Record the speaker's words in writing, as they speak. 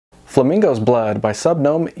Flamingo's Blood by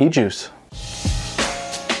Sub-Gnome e-juice.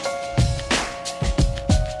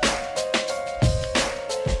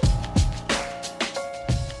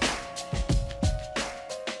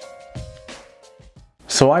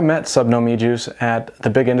 So I met Sub-Gnome e-juice at the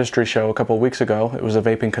big industry show a couple of weeks ago. It was a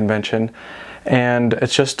vaping convention, and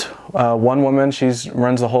it's just one woman. She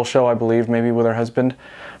runs the whole show, I believe, maybe with her husband.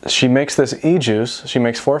 She makes this e-juice. She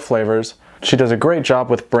makes 4 flavors. She does a great job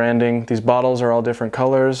with branding. These bottles are all different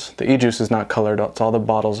colors. The e-juice is not colored, it's all the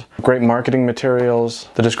bottles. Great marketing materials.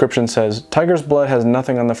 The description says, "Tiger's blood has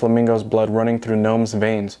nothing on the flamingo's blood running through gnome's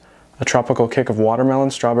veins. A tropical kick of watermelon,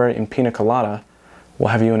 strawberry, and pina colada will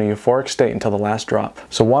have you in a euphoric state until the last drop."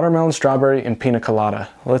 So watermelon, strawberry, and pina colada.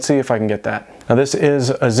 Let's see if I can get that. Now this is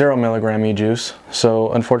a 0 milligram e-juice,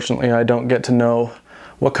 so unfortunately I don't get to know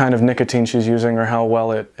what kind of nicotine she's using or how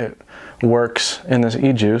well it works in this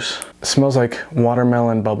e-juice. It smells like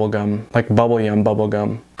watermelon bubblegum, like bubble yum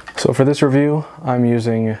bubblegum. So for this review, I'm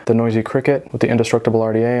using the Noisy Cricket with the indestructible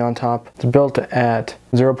RDA on top. It's built at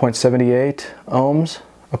 0.78 ohms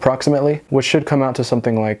approximately, which should come out to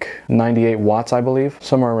something like 98 watts, I believe,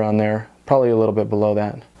 somewhere around there, probably a little bit below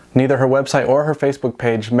that. Neither her website or her Facebook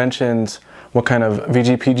page mentions what kind of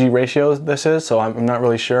VG-PG ratio this is, so I'm not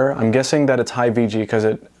really sure. I'm guessing that it's high VG because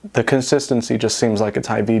the consistency just seems like it's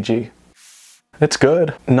high VG. It's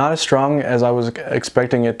good. Not as strong as I was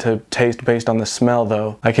expecting it to taste based on the smell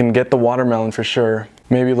though. I can get the watermelon for sure.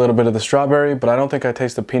 Maybe a little bit of the strawberry, but I don't think I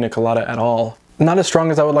taste the pina colada at all. Not as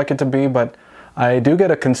strong as I would like it to be, but I do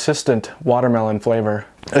get a consistent watermelon flavor.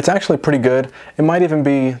 It's actually pretty good. It might even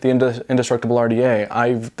be the indestructible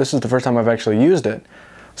RDA. This is the first time I've actually used it,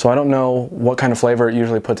 so I don't know what kind of flavor it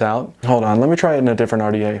usually puts out. Hold on, let me try it in a different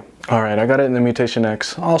RDA. Alright, I got it in the Mutation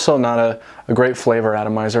X. Also not a great flavor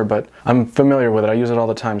atomizer, but I'm familiar with it. I use it all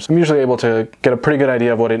the time, so I'm usually able to get a pretty good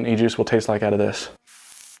idea of what an e-juice will taste like out of this.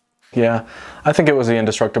 Yeah, I think it was the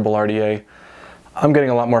indestructible RDA. I'm getting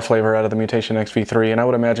a lot more flavor out of the Mutation X V3, and I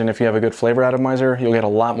would imagine if you have a good flavor atomizer, you'll get a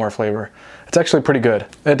lot more flavor. It's actually pretty good.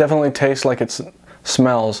 It definitely tastes like it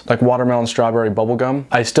smells like watermelon strawberry bubblegum.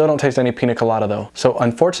 I still don't taste any pina colada though. So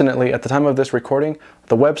unfortunately, at the time of this recording,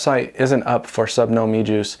 the website isn't up for Sub-Gnome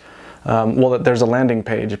e-juice. Well, there's a landing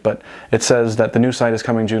page, but it says that the new site is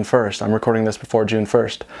coming June 1st. I'm recording this before June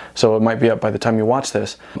 1st, so it might be up by the time you watch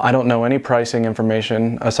this. I don't know any pricing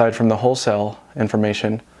information aside from the wholesale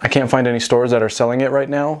information. I can't find any stores that are selling it right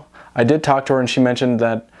now. I did talk to her and she mentioned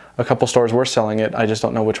that a couple stores were selling it. I just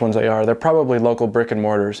don't know which ones they are. They're probably local brick and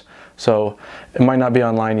mortars, so it might not be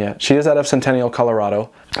online yet. She is out of Centennial, Colorado,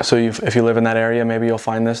 so if you live in that area, maybe you'll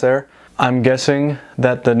find this there. I'm guessing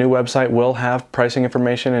that the new website will have pricing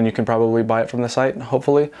information and you can probably buy it from the site,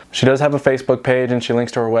 hopefully. She does have a Facebook page and she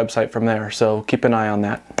links to her website from there, so keep an eye on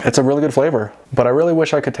that. It's a really good flavor, but I really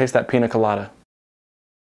wish I could taste that pina colada.